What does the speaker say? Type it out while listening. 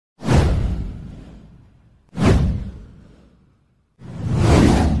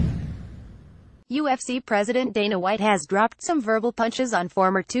UFC President Dana White has dropped some verbal punches on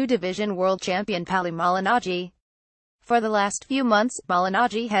former two-division world champion Pauli Malignaggi. For the last few months,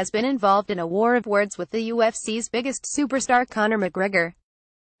 Malignaggi has been involved in a war of words with the UFC's biggest superstar Conor McGregor.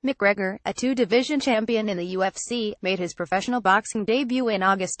 McGregor, a two-division champion in the UFC, made his professional boxing debut in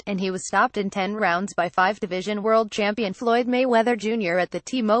August, and he was stopped in 10 rounds by five-division world champion Floyd Mayweather Jr. at the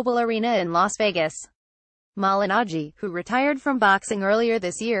T-Mobile Arena in Las Vegas. Malignaggi, who retired from boxing earlier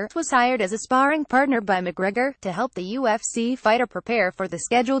this year, was hired as a sparring partner by McGregor to help the UFC fighter prepare for the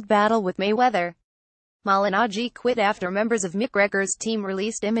scheduled battle with Mayweather. Malignaggi quit after members of McGregor's team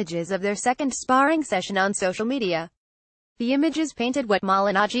released images of their second sparring session on social media. The images painted what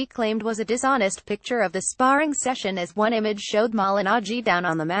Malignaggi claimed was a dishonest picture of the sparring session, as one image showed Malignaggi down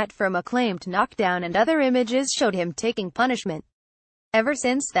on the mat from a claimed knockdown and other images showed him taking punishment. Ever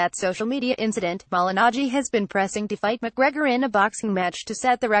since that social media incident, Malignaggi has been pressing to fight McGregor in a boxing match to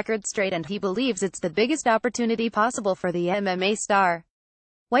set the record straight, and he believes it's the biggest opportunity possible for the MMA star.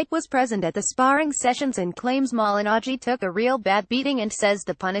 White was present at the sparring sessions and claims Malignaggi took a real bad beating and says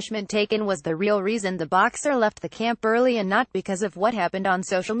the punishment taken was the real reason the boxer left the camp early and not because of what happened on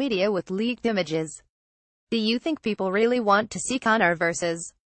social media with leaked images. Do you think people really want to see Conor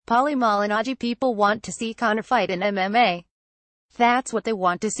versus Pauli Malignaggi? People want to see Conor fight in MMA. That's what they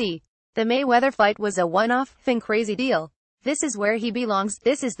want to see. The Mayweather fight was a one-off, crazy deal. This is where he belongs,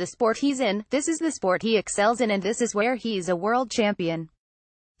 this is the sport he's in, this is the sport he excels in, and this is where he's a world champion.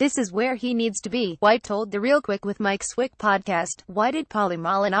 This is where he needs to be, White told the Real Quick with Mike Swick podcast. Why did Pauli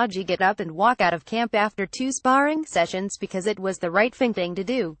Malignaggi get up and walk out of camp after two sparring sessions? Because it was the right thing to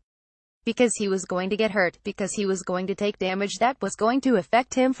do. Because he was going to get hurt, because he was going to take damage that was going to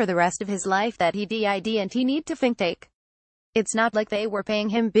affect him for the rest of his life that he didn't need to take. It's not like they were paying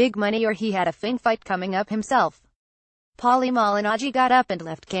him big money or he had a fight coming up himself. Pauli Malignaggi got up and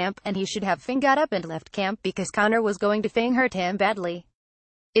left camp, and he should have got up and left camp because Conor was going to hurt him badly.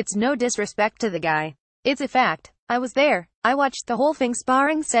 It's no disrespect to the guy. It's a fact. I was there. I watched the whole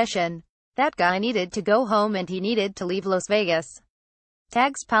sparring session. That guy needed to go home and he needed to leave Las Vegas.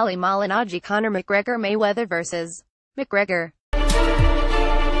 Tags Pauli Malignaggi. Conor McGregor. Mayweather vs. McGregor.